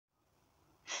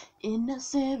In the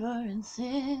silver and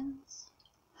sins,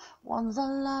 one's a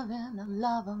love and the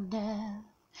love of death.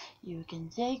 You can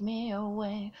take me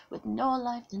away with no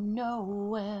life to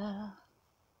nowhere.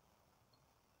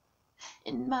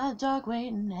 In my dark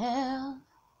waiting hell,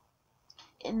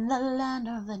 in the land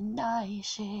of the night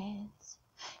shades,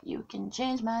 you can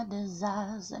change my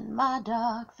desires and my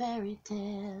dark fairy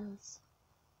tales.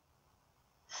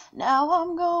 Now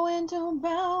I'm going to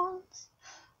bounce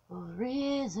the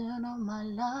reason of my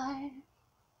life,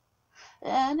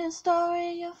 and a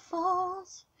story of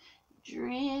false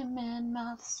dreaming,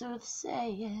 mouth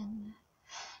soothsaying.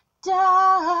 Down,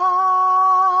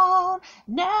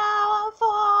 now I'm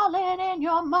falling in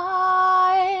your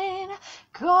mind,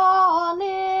 calling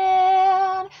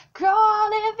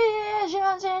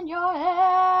visions in your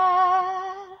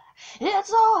head. It's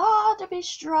so hard to be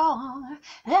strong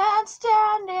and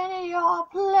stand in your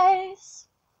place.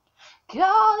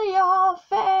 Call your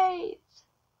faith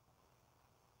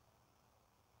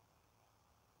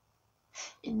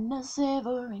in the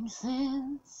savoring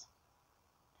sins,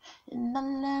 in the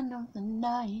land of the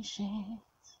night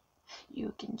shades.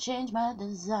 You can change my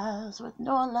desires with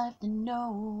no life to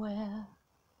nowhere.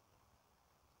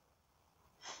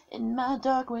 In my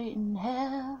dark waiting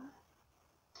hell,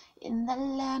 in the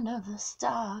land of the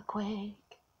Starquake,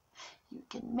 you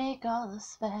can make all the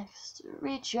specs to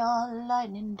reach your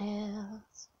lightning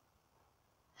tails.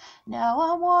 Now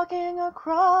I'm walking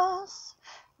across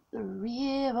the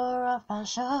river of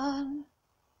passion,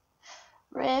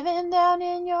 raving down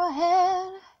in your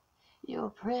head your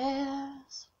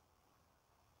prayers.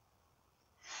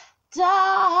 Down,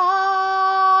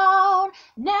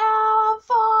 now I'm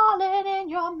falling in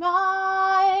your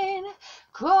mind,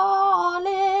 calling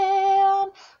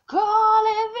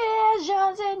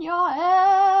visions in your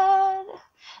head.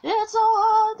 It's so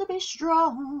hard to be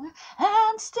strong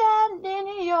and stand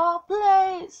in your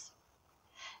place.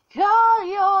 Call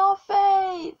your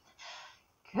faith,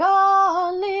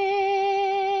 calling.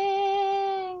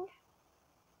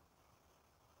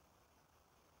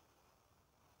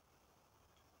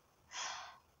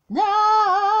 Now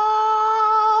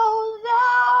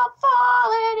I'm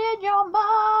falling in your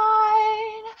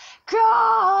mind,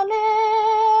 calling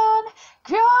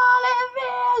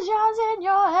visions in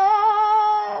your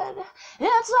head.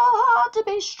 It's so hard to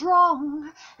be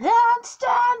strong and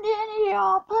stand in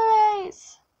your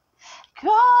place.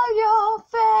 Call your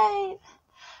faith,